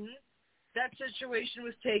Biden, that situation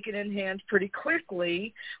was taken in hand pretty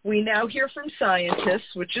quickly. We now hear from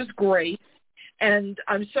scientists, which is great. And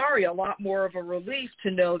I'm sorry, a lot more of a relief to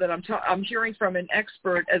know that I'm hearing from an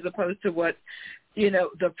expert as opposed to what,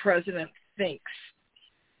 the president thinks.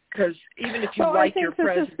 Because even if you like your president.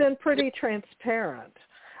 I think this has been pretty transparent.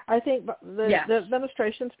 I think the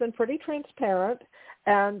administration's been pretty transparent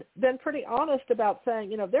and been pretty honest about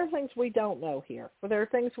saying, there are things we don't know here. There are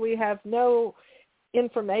things we have no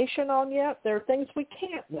information on yet. There are things we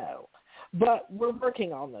can't know. But we're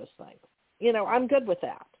working on those things. I'm good with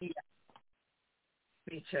that. Yeah.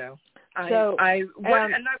 Me too. And I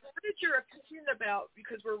wanted your opinion about,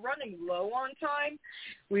 because we're running low on time.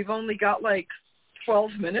 We've only got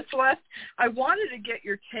 12 minutes left. I wanted to get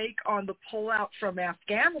your take on the pullout from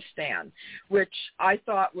Afghanistan, which I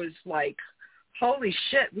thought was holy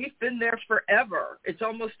shit, we've been there forever. It's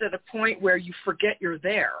almost at a point where you forget you're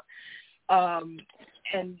there. And,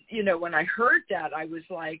 when I heard that, I was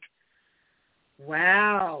like,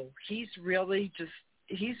 wow, he's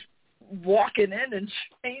walking in and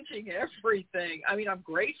changing everything. I mean, I'm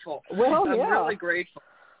grateful. Well, I'm really grateful.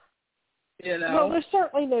 Well, there's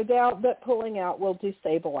certainly no doubt that pulling out will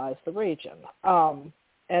destabilize the region, and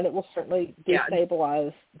it will certainly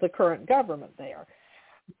destabilize the current government there.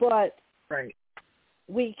 But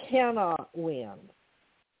we cannot win.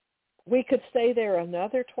 We could stay there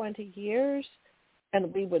another 20 years,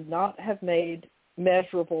 and we would not have made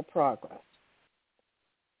measurable progress.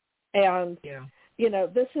 And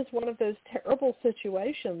this is one of those terrible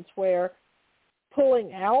situations where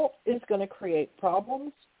pulling out is going to create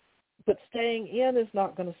problems, but staying in is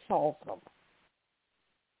not going to solve them.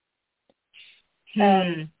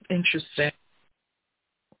 Interesting.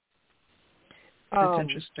 That's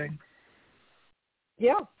interesting.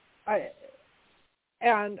 Yeah.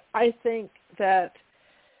 I think that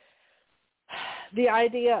the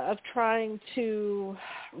idea of trying to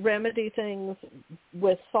remedy things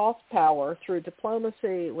with soft power through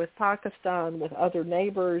diplomacy with Pakistan, with other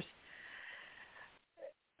neighbors,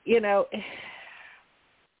 no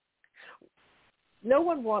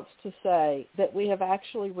one wants to say that we have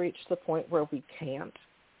actually reached the point where we can't.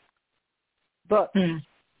 But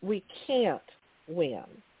we can't win.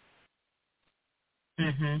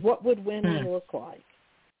 Mm-hmm. What would winning look like?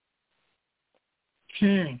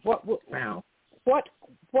 Wow.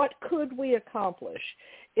 What could we accomplish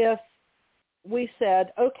if we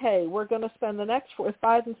said, okay, we're going to spend the next if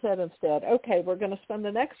Biden said instead, okay, we're going to spend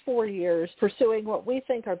the next 4 years pursuing what we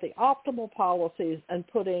think are the optimal policies and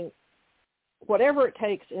putting whatever it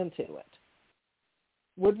takes into it.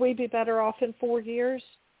 Would we be better off in 4 years?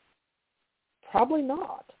 Probably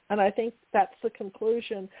not. And I think that's the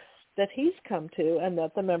conclusion that he's come to and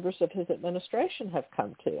that the members of his administration have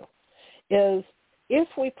come to, is if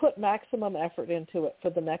we put maximum effort into it for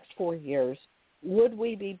the next 4 years, would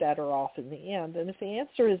we be better off in the end? And if the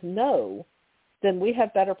answer is no, then we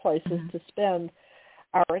have better places to spend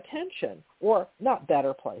our attention, or not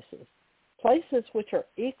better places which are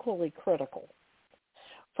equally critical.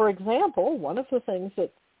 For example, one of the things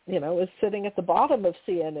that, is sitting at the bottom of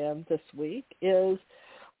CNN this week is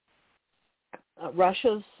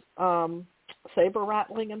Russia's saber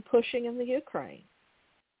rattling and pushing in the Ukraine.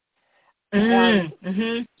 And,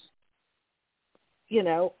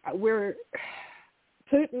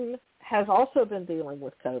 Putin has also been dealing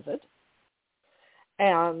with COVID,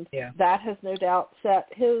 and that has no doubt set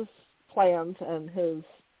his plans and his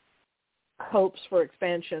hopes for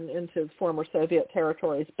expansion into former Soviet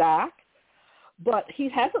territories back. But he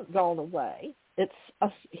hasn't gone away.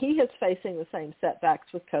 He is facing the same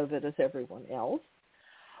setbacks with COVID as everyone else.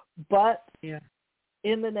 But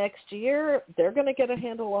in the next year, they're going to get a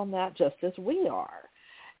handle on that just as we are.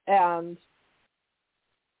 And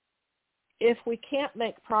if we can't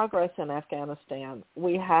make progress in Afghanistan,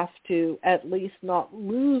 we have to at least not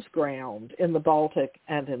lose ground in the Baltic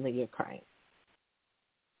and in the Ukraine.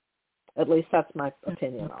 At least that's my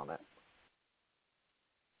opinion on it.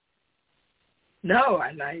 No,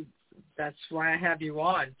 and that's why I have you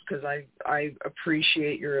on, because I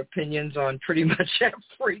appreciate your opinions on pretty much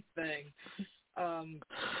everything.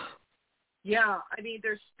 Yeah, I mean,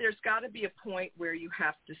 there's got to be a point where you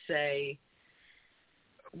have to say,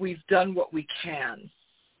 we've done what we can,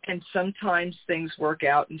 and sometimes things work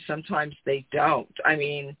out and sometimes they don't. I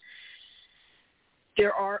mean,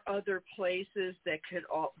 there are other places that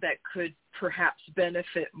could perhaps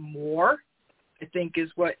benefit more, I think is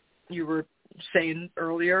what you were saying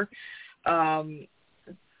earlier. But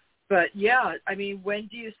yeah, I mean, when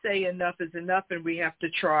do you say enough is enough and we have to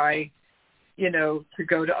try, to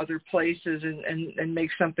go to other places and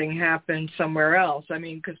make something happen somewhere else? I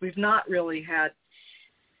mean, because we've not really had,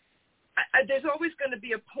 there's always going to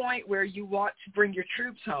be a point where you want to bring your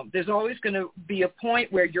troops home. There's always going to be a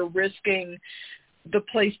point where you're risking the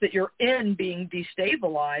place that you're in being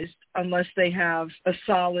destabilized unless they have a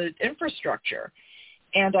solid infrastructure.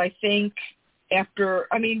 And I think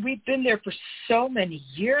we've been there for so many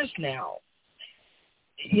years now.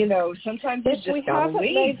 Sometimes it's just got to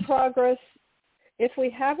leave. Made progress, if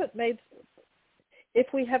we have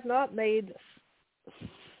not made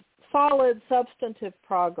solid substantive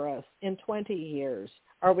progress in 20 years,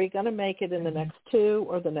 are we going to make it in the next 2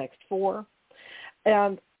 or the next 4?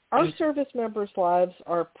 And our service members' lives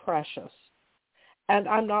are precious. And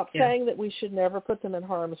I'm not saying that we should never put them in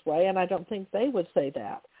harm's way, and I don't think they would say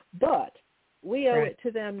that. But we owe it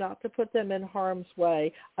to them not to put them in harm's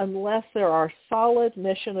way unless there are solid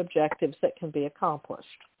mission objectives that can be accomplished.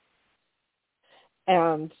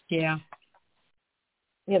 And, do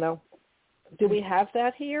we have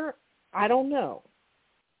that here? I don't know.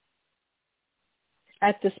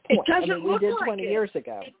 At this point, we did 20 years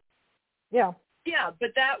ago. Yeah, but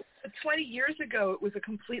that 20 years ago, it was a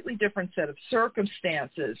completely different set of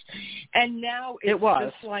circumstances, and now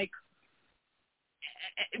just like.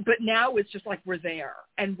 But now it's just like we're there,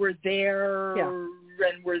 and we're there,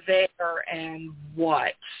 and we're there, and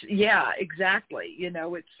what? Yeah, exactly.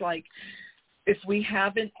 It's like if we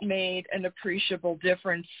haven't made an appreciable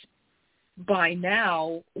difference by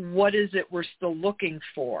now, what is it we're still looking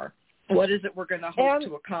for? What is it we're going to hope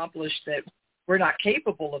to accomplish that we're not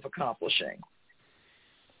capable of accomplishing?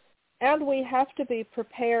 And we have to be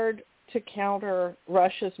prepared to counter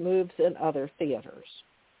Russia's moves in other theaters.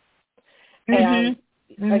 And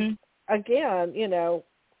again,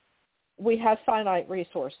 we have finite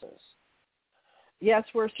resources. Yes,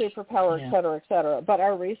 we're a superpower, et cetera, but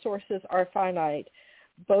our resources are finite,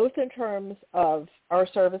 both in terms of our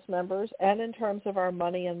service members and in terms of our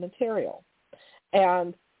money and material.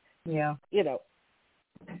 And,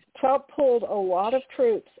 Trump pulled a lot of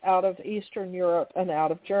troops out of Eastern Europe and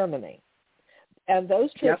out of Germany. And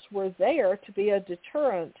those troops were there to be a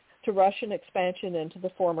deterrent to Russian expansion into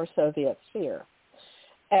the former Soviet sphere.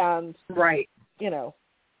 And,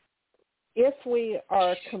 if we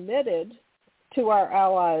are committed to our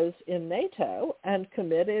allies in NATO and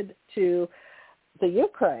committed to the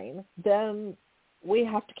Ukraine, then we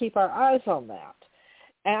have to keep our eyes on that.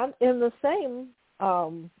 And in the same,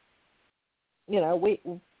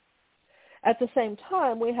 at the same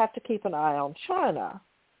time, we have to keep an eye on China.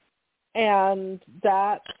 And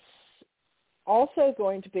that's also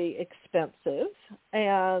going to be expensive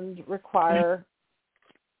and require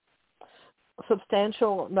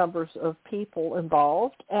substantial numbers of people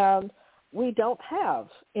involved. And we don't have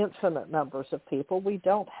infinite numbers of people. We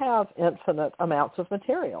don't have infinite amounts of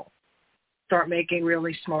material. Start making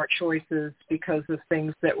really smart choices because of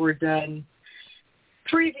things that were done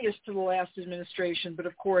previous to the last administration, but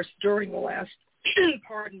of course during the last,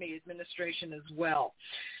 administration as well.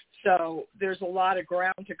 So there's a lot of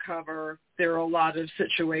ground to cover. There are a lot of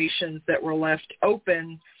situations that were left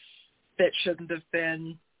open that shouldn't have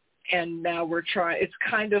been. And now we're trying, it's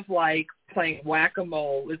kind of like playing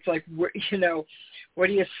whack-a-mole. It's like, what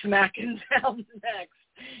are you smacking down next?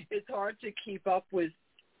 It's hard to keep up with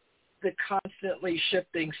the constantly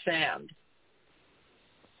shifting sand.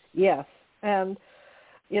 Yes. And,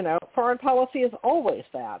 foreign policy is always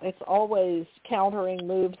that. It's always countering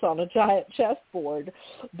moves on a giant chessboard,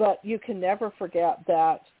 but you can never forget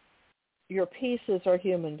that your pieces are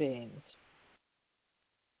human beings.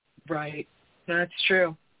 Right. That's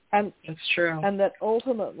true. And it's true. And that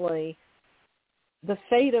ultimately the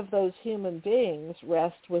fate of those human beings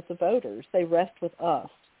rests with the voters. They rest with us.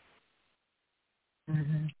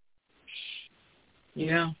 Mm-hmm.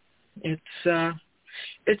 Yeah, it's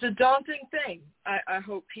a daunting thing. I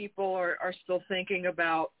hope people are still thinking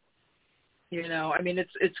about, I mean,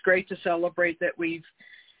 it's great to celebrate that we've,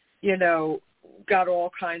 got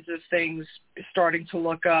all kinds of things starting to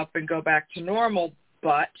look up and go back to normal,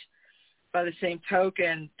 but by the same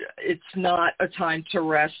token, it's not a time to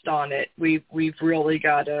rest on it. We've really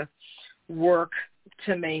got to work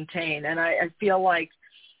to maintain. And I feel like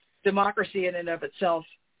democracy in and of itself,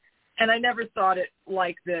 and I never thought it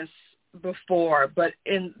like this before, but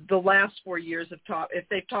in the last 4 years if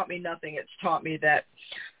they've taught me nothing, it's taught me that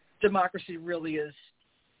democracy really is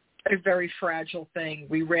a very fragile thing.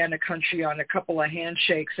 We ran a country on a couple of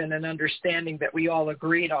handshakes and an understanding that we all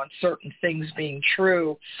agreed on certain things being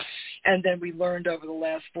true. And then we learned over the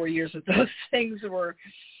last 4 years that those things were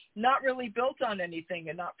not really built on anything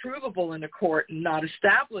and not provable in a court and not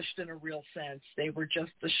established in a real sense. They were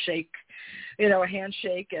just a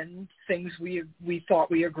handshake and things we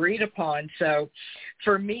thought we agreed upon. So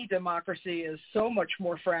for me, democracy is so much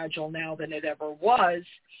more fragile now than it ever was,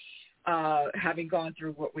 having gone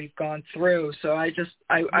through what we've gone through. So I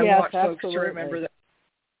want folks to remember that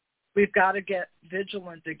we've got to get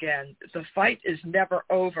vigilant again. The fight is never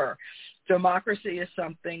over. Democracy is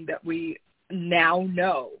something that we now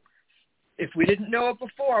know. If we didn't know it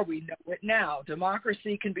before, we know it now.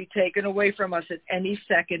 Democracy can be taken away from us at any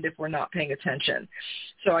second if we're not paying attention.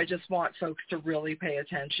 So I just want folks to really pay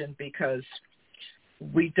attention, because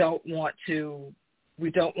we don't want to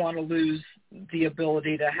lose the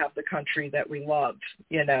ability to have the country that we love,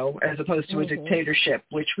 as opposed to a dictatorship,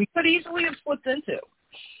 which we could easily have slipped into.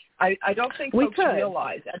 I don't think folks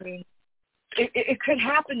realize. I mean, it could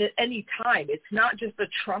happen at any time. It's not just a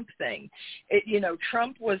Trump thing.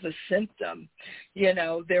 Trump was a symptom.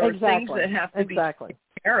 There are things that have to be taken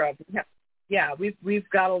care of. Yeah, we've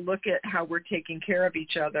got to look at how we're taking care of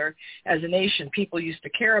each other as a nation. People used to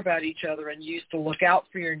care about each other and used to look out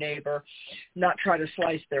for your neighbor, not try to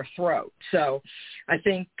slice their throat. So I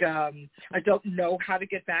think I don't know how to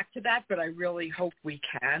get back to that, but I really hope we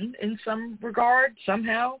can in some regard,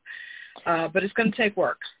 somehow. But it's going to take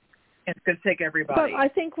work. It's going to take everybody. But I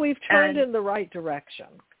think we've turned in the right direction.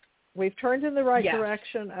 We've turned in the right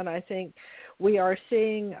direction, and I think we are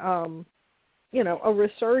seeing a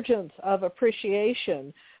resurgence of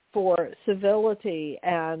appreciation for civility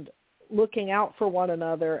and looking out for one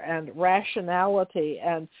another and rationality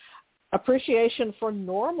and appreciation for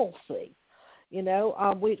normalcy.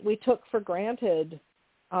 We took for granted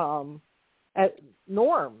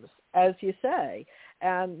norms, as you say,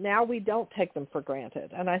 and now we don't take them for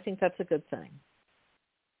granted, and I think that's a good thing.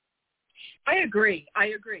 I agree.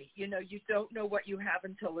 You don't know what you have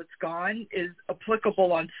until it's gone is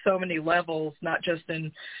applicable on so many levels, not just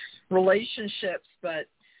in relationships, but,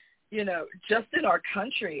 just in our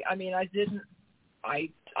country. I mean, I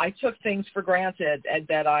took things for granted, and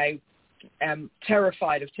that I am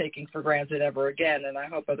terrified of taking for granted ever again, and I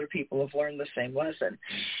hope other people have learned the same lesson.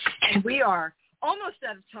 And we are almost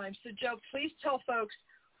out of time. So, Joe, please tell folks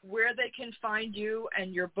where they can find you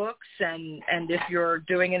and your books, and if you're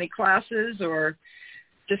doing any classes, or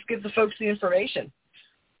just give the folks the information.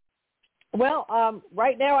 Well,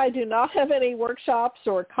 right now I do not have any workshops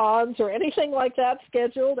or cons or anything like that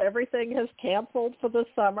scheduled. Everything has canceled for the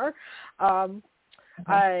summer.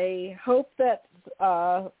 I hope that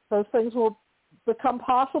those things will become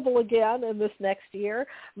possible again in this next year.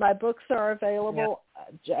 My books are available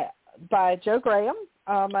by Joe Graham.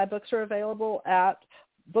 My books are available at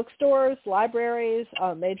bookstores, libraries,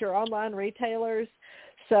 major online retailers.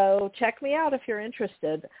 So check me out if you're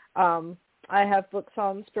interested. I have books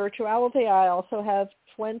on spirituality. I also have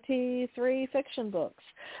 23 fiction books.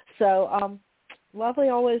 So lovely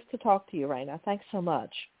always to talk to you, Raina. Thanks so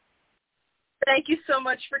much. Thank you so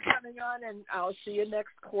much for coming on, and I'll see you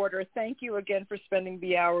next quarter. Thank you again for spending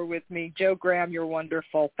the hour with me. Joe Graham, you're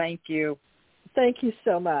wonderful. Thank you. Thank you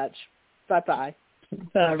so much. Bye-bye.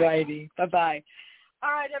 All righty. Bye-bye.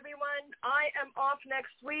 All right, everyone, I am off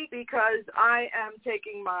next week because I am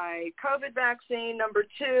taking my COVID vaccine, number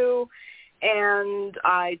 2, and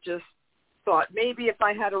I just thought maybe if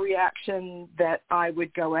I had a reaction that I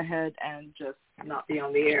would go ahead and just not be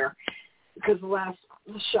on the air, because the last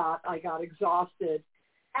shot I got exhausted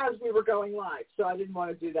as we were going live, so I didn't want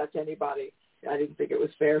to do that to anybody. I didn't think it was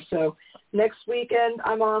fair. So next weekend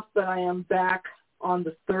I'm off, but I am back on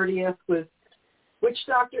the 30th with Witch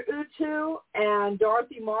Dr. Utu and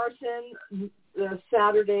Dorothy Martin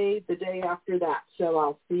Saturday, the day after that. So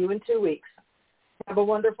I'll see you in 2 weeks. Have a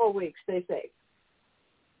wonderful week. Stay safe.